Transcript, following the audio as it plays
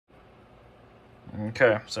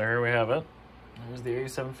Okay, so here we have it. Here's the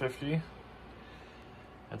A750.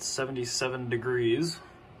 It's 77 degrees.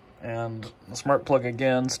 And the smart plug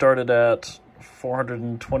again started at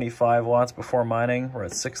 425 watts before mining. We're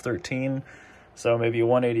at 613. So maybe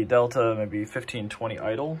 180 delta, maybe 1520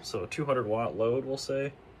 idle. So a 200 watt load, we'll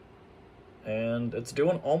say. And it's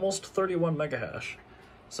doing almost 31 megahash.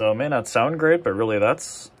 So it may not sound great, but really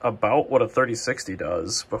that's about what a 3060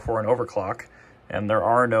 does before an overclock. And there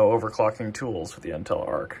are no overclocking tools with the Intel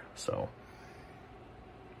ARC. So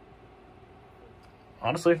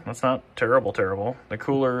honestly, that's not terrible. The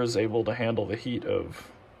cooler is able to handle the heat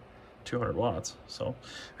of 200 watts. So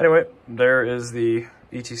anyway, there is the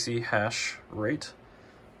ETC hash rate.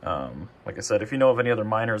 Like I said, if you know of any other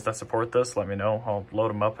miners that support this, let me know. I'll load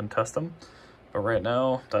them up and test them. But right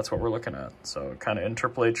now, that's what we're looking at. So kind of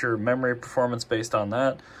interpolate your memory performance based on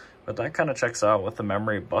that. But that kind of checks out with the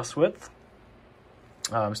memory bus width.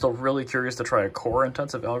 I'm still really curious to try a core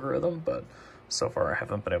intensive algorithm, but so far I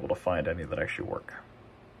haven't been able to find any that actually work.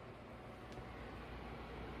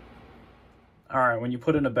 All right, when you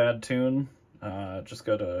put in a bad tune, just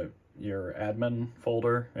go to your admin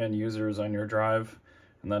folder and users on your drive,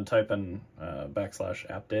 and then type in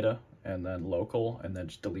 /app data, and then local, and then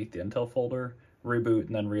just delete the Intel folder, reboot,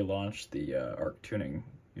 and then relaunch the ARC tuning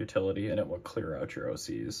utility, and it will clear out your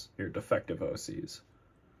OCs, your defective OCs.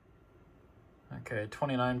 Okay,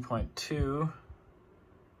 29.2,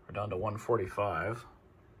 we're down to 145.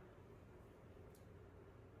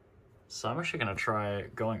 So I'm actually gonna try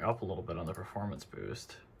going up a little bit on the performance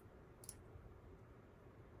boost.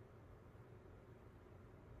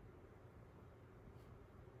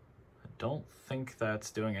 I don't think that's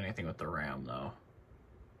doing anything with the RAM though.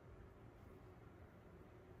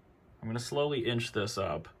 I'm gonna slowly inch this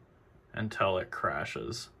up until it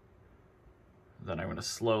crashes. Then I'm gonna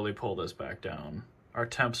slowly pull this back down. Our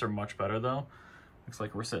temps are much better though. Looks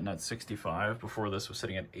like we're sitting at 65. Before this was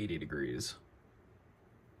sitting at 80 degrees.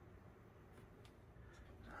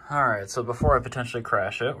 All right, so before I potentially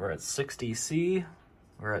crash it, we're at 6DC,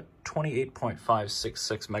 we're at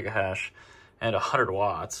 28.566 megahash and 100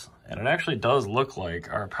 watts. And it actually does look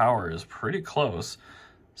like our power is pretty close.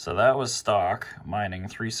 So that was stock mining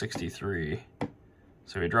 363.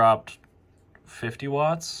 So we dropped 50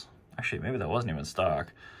 watts. Actually, maybe that wasn't even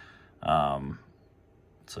stock.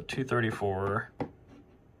 So 234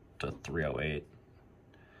 to 308.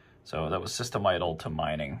 So that was system idle to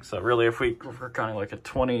mining. So really, if we're counting like a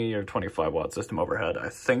 20 or 25 watt system overhead, I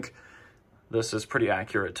think this is pretty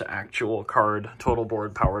accurate to actual card total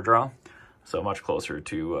board power draw. So much closer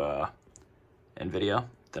to NVIDIA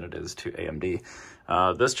than it is to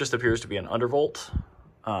AMD. This just appears to be an undervolt.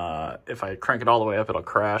 If I crank it all the way up, it'll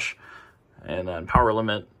crash. And then power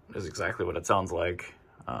limit is exactly what it sounds like.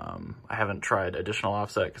 I haven't tried additional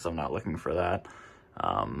offset because I'm not looking for that.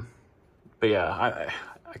 But yeah,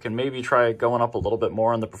 I can maybe try going up a little bit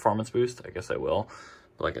more on the performance boost. I guess I will.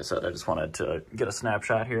 But like I said, I just wanted to get a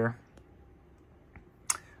snapshot here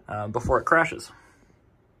before it crashes.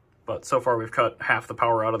 But so far we've cut half the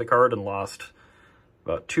power out of the card and lost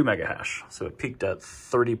about 2 megahash. So it peaked at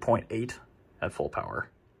 30.8 at full power.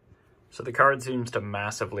 So the card seems to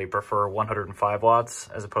massively prefer 105 watts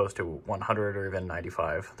as opposed to 100 or even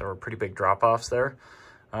 95. There were pretty big drop-offs there,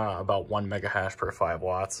 about 1 megahash per 5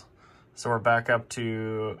 watts. So we're back up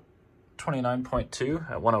to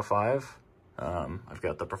 29.2 at 105. I've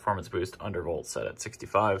got the performance boost undervolt set at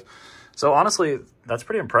 65. So honestly, that's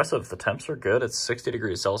pretty impressive. The temps are good. It's 60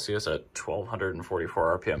 degrees Celsius at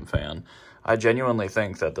 1244 RPM fan. I genuinely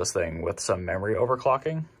think that this thing, with some memory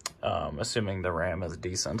overclocking, assuming the RAM is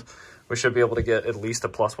decent, we should be able to get at least a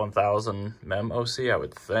plus 1000 mem OC, I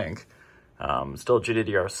would think. Still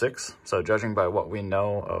GDDR6, so judging by what we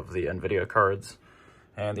know of the NVIDIA cards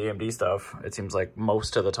and the AMD stuff, it seems like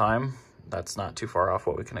most of the time, that's not too far off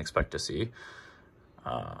what we can expect to see.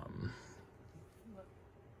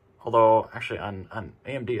 Although, actually, on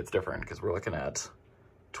AMD, it's different, because we're looking at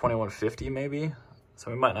 2150 maybe,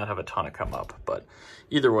 so we might not have a ton of come up. But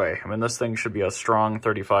either way, I mean, this thing should be a strong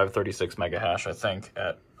 35, 36 megahash, I think,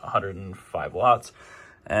 at 105 watts.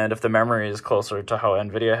 And if the memory is closer to how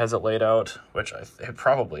NVIDIA has it laid out, which it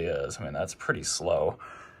probably is, I mean, that's pretty slow.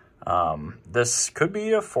 This could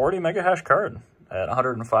be a 40 megahash card at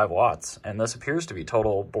 105 watts, and this appears to be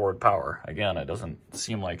total board power. Again, it doesn't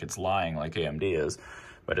seem like it's lying like AMD is,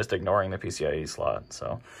 but just ignoring the PCIe slot.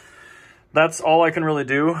 So that's all I can really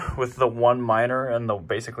do with the one miner and the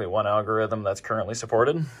basically one algorithm that's currently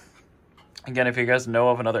supported. Again, if you guys know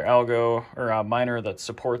of another algo or a miner that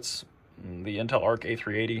supports the Intel ARC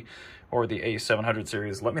A380 or the A700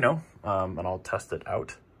 series, let me know, and I'll test it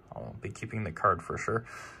out. I'll be keeping the card for sure.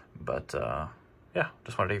 But yeah,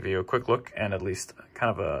 just wanted to give you a quick look and at least kind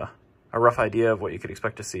of a rough idea of what you could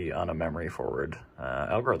expect to see on a memory forward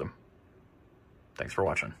algorithm. Thanks for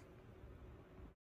watching.